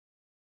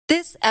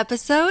This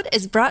episode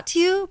is brought to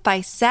you by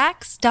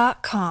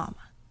Saks.com.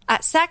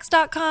 At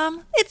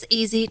Saks.com, it's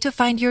easy to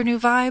find your new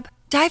vibe.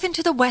 Dive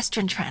into the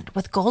Western trend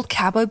with gold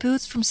cowboy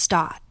boots from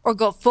Staud, or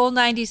go full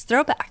 90s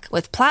throwback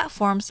with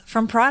platforms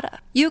from Prada.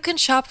 You can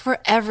shop for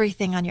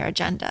everything on your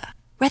agenda,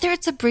 whether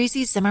it's a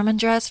breezy Zimmermann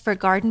dress for a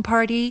garden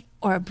party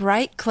or a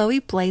bright Chloe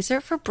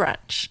blazer for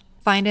brunch.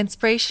 Find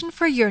inspiration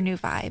for your new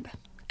vibe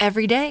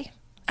every day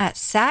at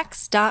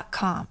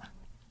Saks.com.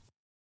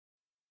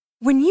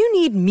 When you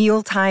need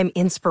mealtime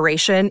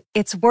inspiration,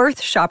 it's worth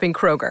shopping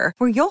Kroger,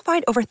 where you'll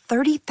find over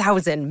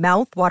 30,000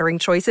 mouth-watering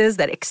choices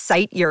that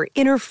excite your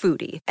inner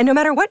foodie. And no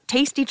matter what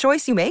tasty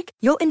choice you make,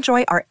 you'll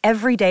enjoy our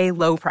everyday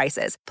low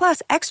prices,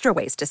 plus extra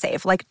ways to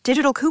save, like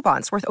digital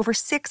coupons worth over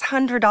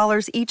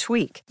 $600 each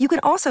week. You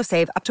can also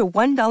save up to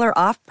 $1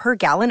 off per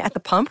gallon at the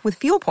pump with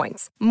fuel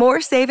points.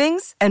 More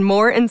savings and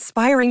more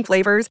inspiring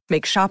flavors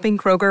make shopping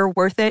Kroger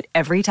worth it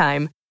every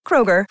time.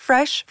 Kroger,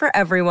 fresh for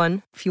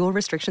everyone. Fuel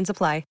restrictions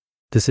apply.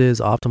 This is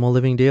Optimal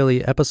Living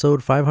Daily,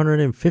 episode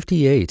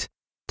 558,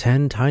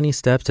 10 Tiny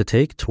Steps to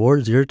Take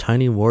Towards Your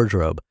Tiny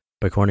Wardrobe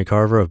by Courtney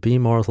Carver of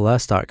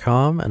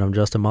BeMoreWithLess.com, and I'm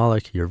Justin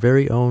Malik, your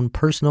very own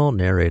personal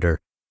narrator.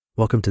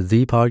 Welcome to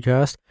the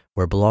podcast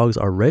where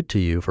blogs are read to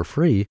you for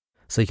free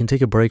so you can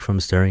take a break from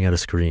staring at a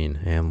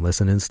screen and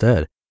listen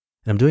instead.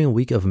 And I'm doing a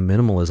week of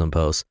minimalism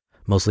posts,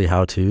 mostly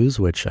how-tos,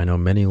 which I know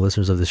many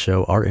listeners of the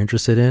show are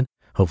interested in.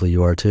 Hopefully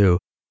you are too.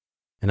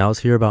 And now let's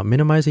hear about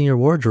minimizing your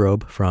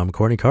wardrobe from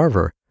Courtney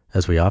Carver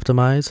as we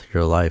optimize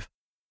your life.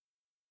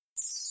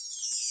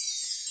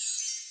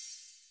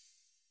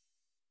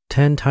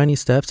 10 Tiny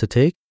Steps to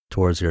Take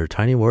Towards Your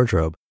Tiny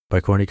Wardrobe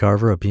by Courtney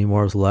Carver of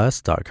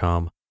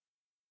BeMoreWithLess.com.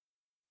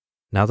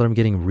 Now that I'm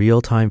getting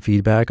real-time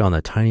feedback on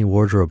the Tiny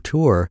Wardrobe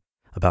Tour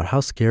about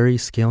how scary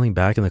scaling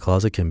back in the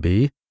closet can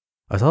be,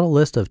 I thought a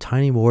list of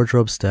tiny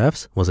wardrobe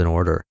steps was in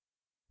order.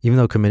 Even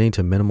though committing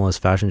to Minimalist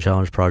Fashion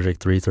Challenge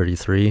Project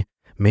 333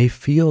 may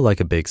feel like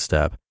a big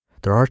step,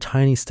 there are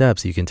tiny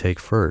steps you can take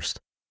first.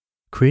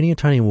 Creating a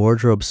tiny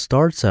wardrobe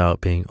starts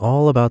out being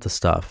all about the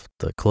stuff,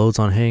 the clothes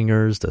on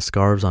hangers, the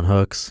scarves on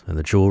hooks, and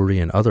the jewelry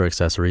and other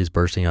accessories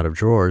bursting out of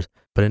drawers,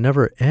 but it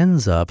never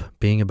ends up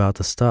being about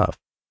the stuff.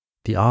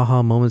 The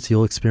aha moments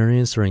you'll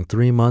experience during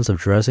 3 months of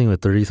dressing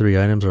with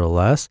 33 items or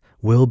less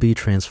will be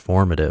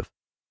transformative.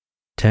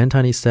 10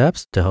 tiny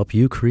steps to help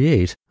you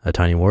create a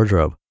tiny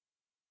wardrobe.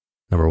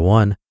 Number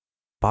 1,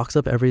 box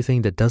up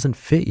everything that doesn't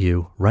fit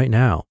you right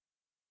now.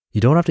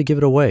 You don't have to give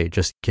it away,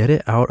 just get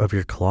it out of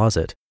your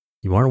closet.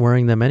 You aren't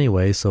wearing them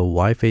anyway, so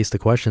why face the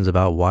questions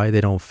about why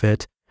they don't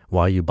fit,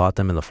 why you bought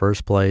them in the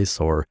first place,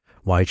 or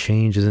why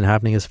change isn't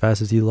happening as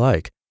fast as you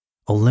like?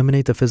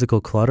 Eliminate the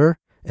physical clutter,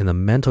 and the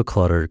mental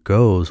clutter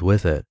goes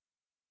with it.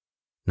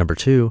 Number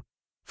 2,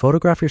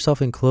 photograph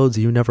yourself in clothes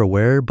you never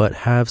wear but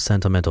have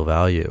sentimental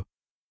value.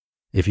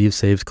 If you've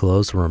saved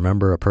clothes to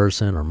remember a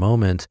person or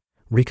moment,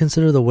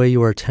 reconsider the way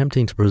you are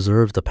attempting to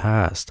preserve the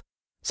past.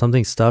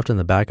 Something stuffed in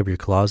the back of your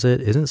closet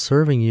isn't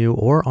serving you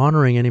or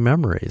honoring any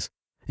memories.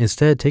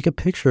 Instead, take a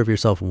picture of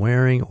yourself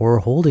wearing or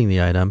holding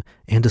the item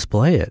and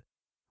display it.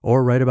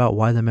 Or write about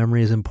why the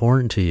memory is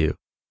important to you.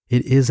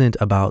 It isn't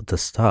about the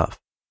stuff.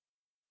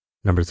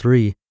 Number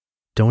 3,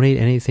 donate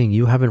anything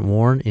you haven't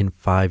worn in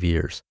 5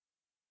 years.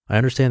 I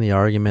understand the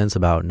arguments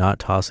about not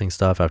tossing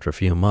stuff after a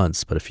few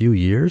months, but a few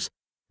years?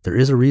 There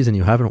is a reason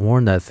you haven't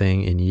worn that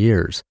thing in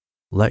years.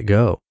 Let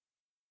go.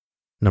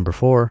 Number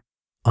 4,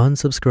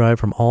 unsubscribe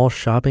from all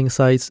shopping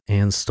sites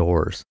and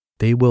stores.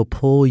 They will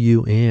pull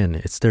you in.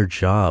 It's their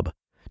job.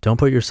 Don't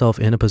put yourself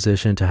in a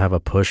position to have a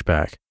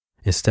pushback.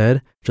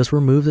 Instead, just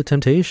remove the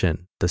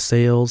temptation, the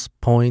sales,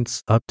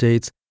 points,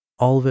 updates,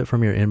 all of it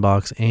from your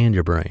inbox and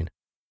your brain.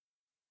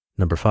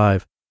 Number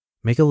 5,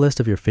 make a list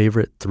of your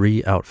favorite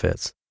 3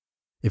 outfits.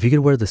 If you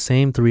could wear the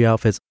same 3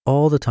 outfits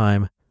all the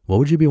time, what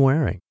would you be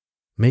wearing?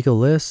 Make a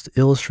list,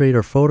 illustrate,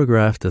 or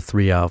photograph the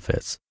 3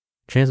 outfits.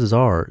 Chances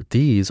are,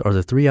 these are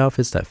the 3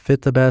 outfits that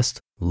fit the best,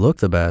 look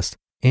the best,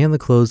 and the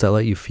clothes that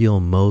let you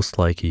feel most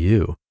like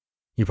you.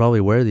 You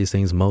probably wear these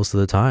things most of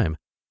the time.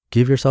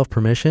 Give yourself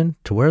permission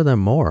to wear them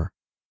more.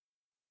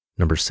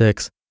 Number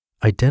 6,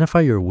 identify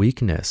your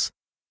weakness.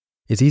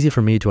 It's easy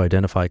for me to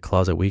identify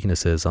closet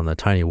weaknesses on the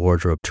Tiny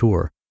Wardrobe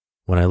Tour.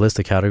 When I list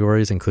the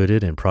categories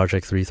included in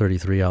Project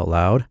 333 out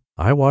loud,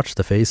 I watch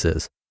the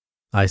faces.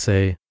 I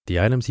say, the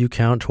items you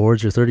count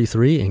towards your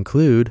 33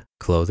 include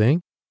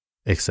clothing,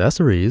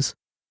 accessories,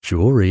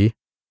 jewelry,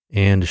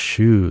 and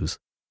shoes.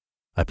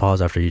 I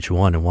pause after each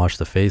one and watch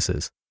the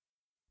faces.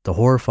 The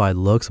horrified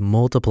looks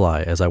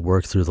multiply as I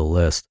work through the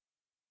list.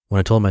 When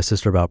I told my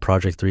sister about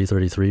Project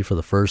 333 for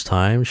the first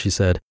time, she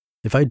said,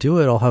 if I do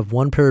it, I'll have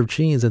 1 pair of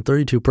jeans and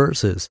 32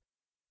 purses.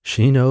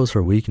 She knows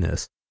her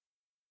weakness.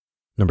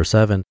 Number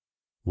 7,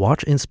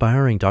 watch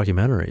inspiring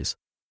documentaries.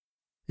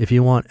 If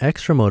you want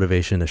extra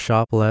motivation to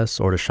shop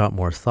less or to shop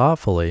more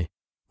thoughtfully,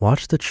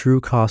 watch the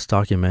True Cost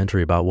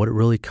documentary about what it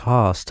really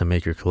costs to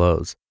make your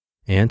clothes.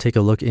 And take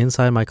a look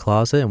inside my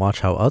closet and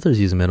watch how others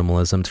use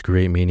minimalism to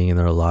create meaning in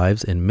their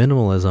lives in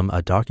Minimalism,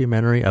 a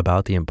documentary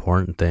about the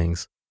important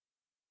things.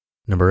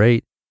 Number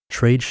 8,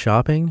 trade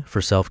shopping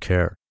for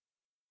self-care.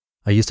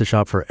 I used to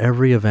shop for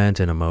every event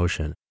and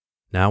emotion.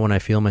 Now when I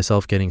feel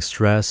myself getting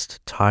stressed,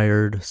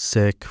 tired,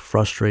 sick,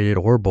 frustrated,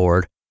 or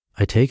bored,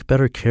 I take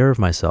better care of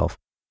myself.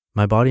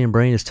 My body and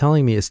brain is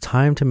telling me it's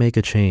time to make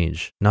a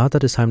change, not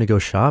that it's time to go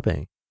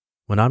shopping.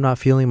 When I'm not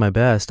feeling my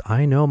best,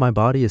 I know my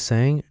body is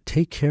saying,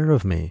 take care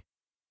of me.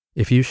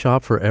 If you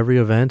shop for every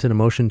event and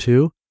emotion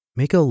too,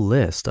 make a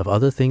list of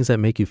other things that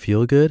make you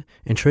feel good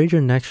and trade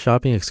your next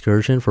shopping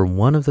excursion for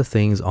one of the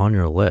things on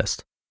your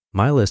list.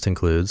 My list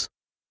includes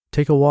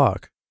take a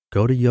walk,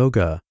 go to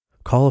yoga,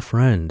 call a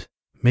friend,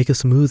 make a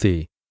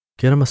smoothie,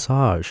 get a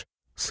massage,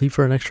 sleep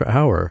for an extra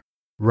hour,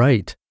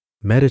 write,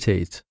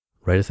 meditate,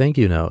 write a thank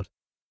you note.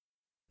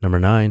 Number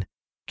 9,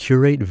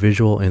 curate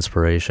visual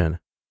inspiration.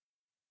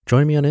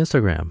 Join me on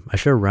Instagram. I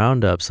share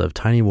roundups of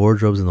tiny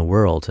wardrobes in the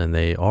world, and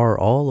they are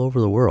all over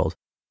the world.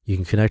 You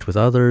can connect with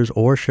others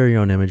or share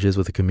your own images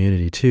with the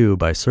community too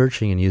by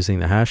searching and using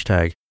the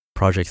hashtag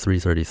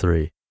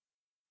Project333.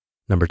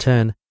 Number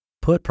 10,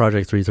 put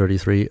Project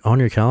 333 on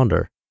your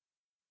calendar.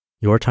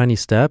 Your tiny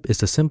step is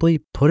to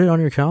simply put it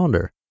on your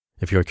calendar.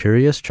 If you're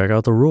curious, check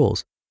out the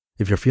rules.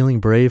 If you're feeling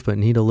brave but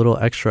need a little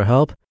extra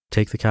help,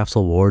 take the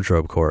Capsule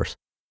Wardrobe course.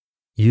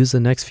 Use the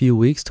next few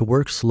weeks to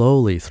work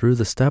slowly through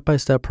the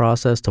step-by-step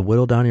process to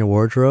whittle down your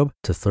wardrobe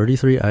to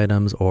 33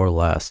 items or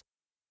less.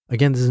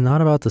 Again, this is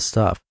not about the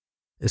stuff.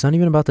 It's not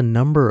even about the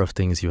number of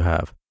things you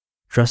have.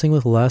 Dressing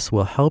with less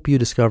will help you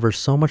discover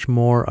so much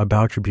more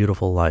about your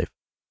beautiful life.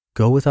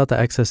 Go without the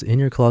excess in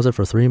your closet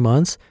for 3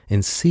 months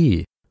and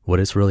see what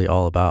it's really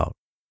all about.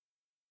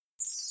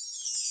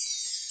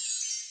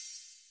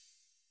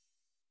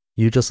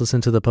 You just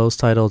listened to the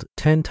post titled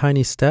 10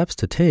 Tiny Steps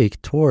to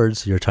Take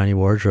Towards Your Tiny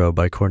Wardrobe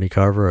by Courtney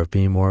Carver of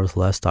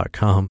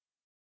BeMoreWithLess.com.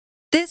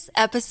 This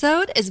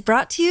episode is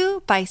brought to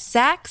you by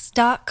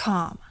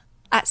Saks.com.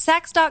 At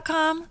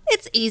Saks.com,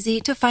 it's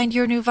easy to find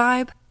your new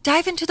vibe.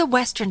 Dive into the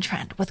Western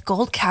trend with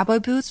gold cowboy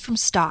boots from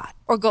Stott,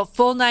 or go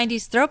full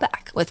 90s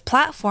throwback with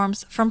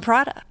platforms from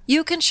Prada.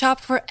 You can shop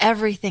for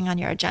everything on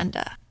your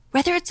agenda,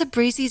 whether it's a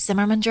breezy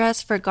Zimmermann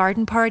dress for a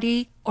garden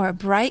party or a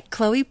bright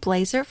Chloe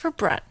blazer for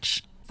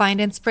brunch. Find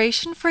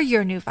inspiration for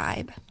your new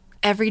vibe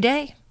every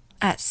day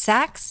at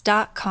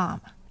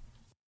Saks.com.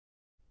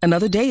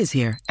 Another day is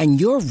here,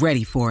 and you're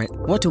ready for it.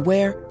 What to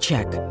wear?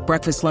 Check.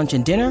 Breakfast, lunch,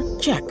 and dinner?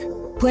 Check.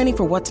 Planning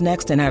for what's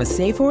next and how to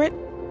save for it?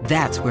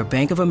 That's where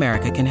Bank of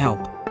America can help.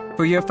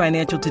 For your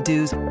financial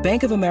to-dos,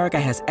 Bank of America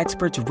has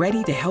experts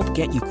ready to help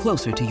get you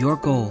closer to your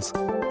goals.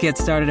 Get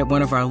started at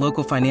one of our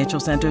local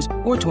financial centers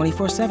or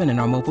 24/7 in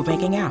our mobile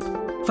banking app.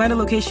 Find a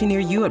location near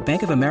you at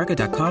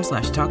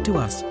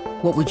bankofamerica.com/talktous.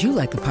 What would you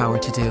like the power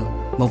to do?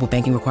 Mobile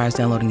banking requires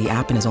downloading the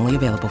app and is only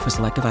available for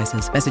select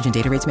devices. Message and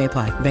data rates may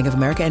apply. Bank of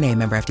America N.A.,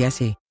 member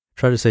FDIC.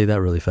 Try to say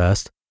that really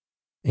fast.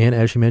 And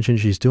as she mentioned,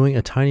 she's doing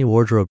a tiny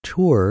wardrobe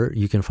tour.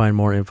 You can find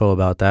more info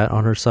about that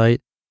on her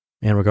site.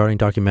 And regarding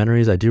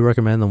documentaries, I do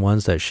recommend the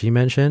ones that she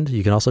mentioned.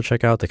 You can also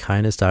check out the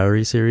Kindness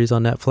Diary series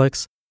on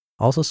Netflix,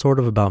 also sort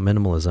of about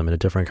minimalism in a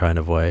different kind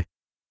of way.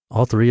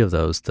 All 3 of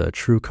those, the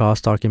True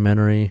Cost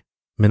documentary,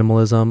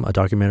 Minimalism, a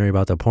documentary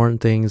about the important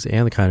things,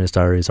 and the Kindness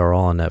Diaries are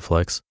all on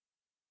Netflix.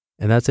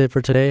 And that's it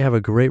for today. Have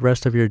a great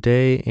rest of your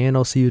day, and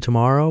I'll see you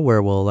tomorrow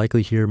where we'll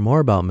likely hear more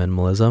about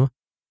minimalism.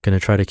 Going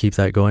to try to keep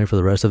that going for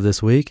the rest of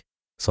this week.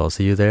 So I'll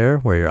see you there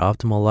where your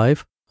optimal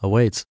life awaits.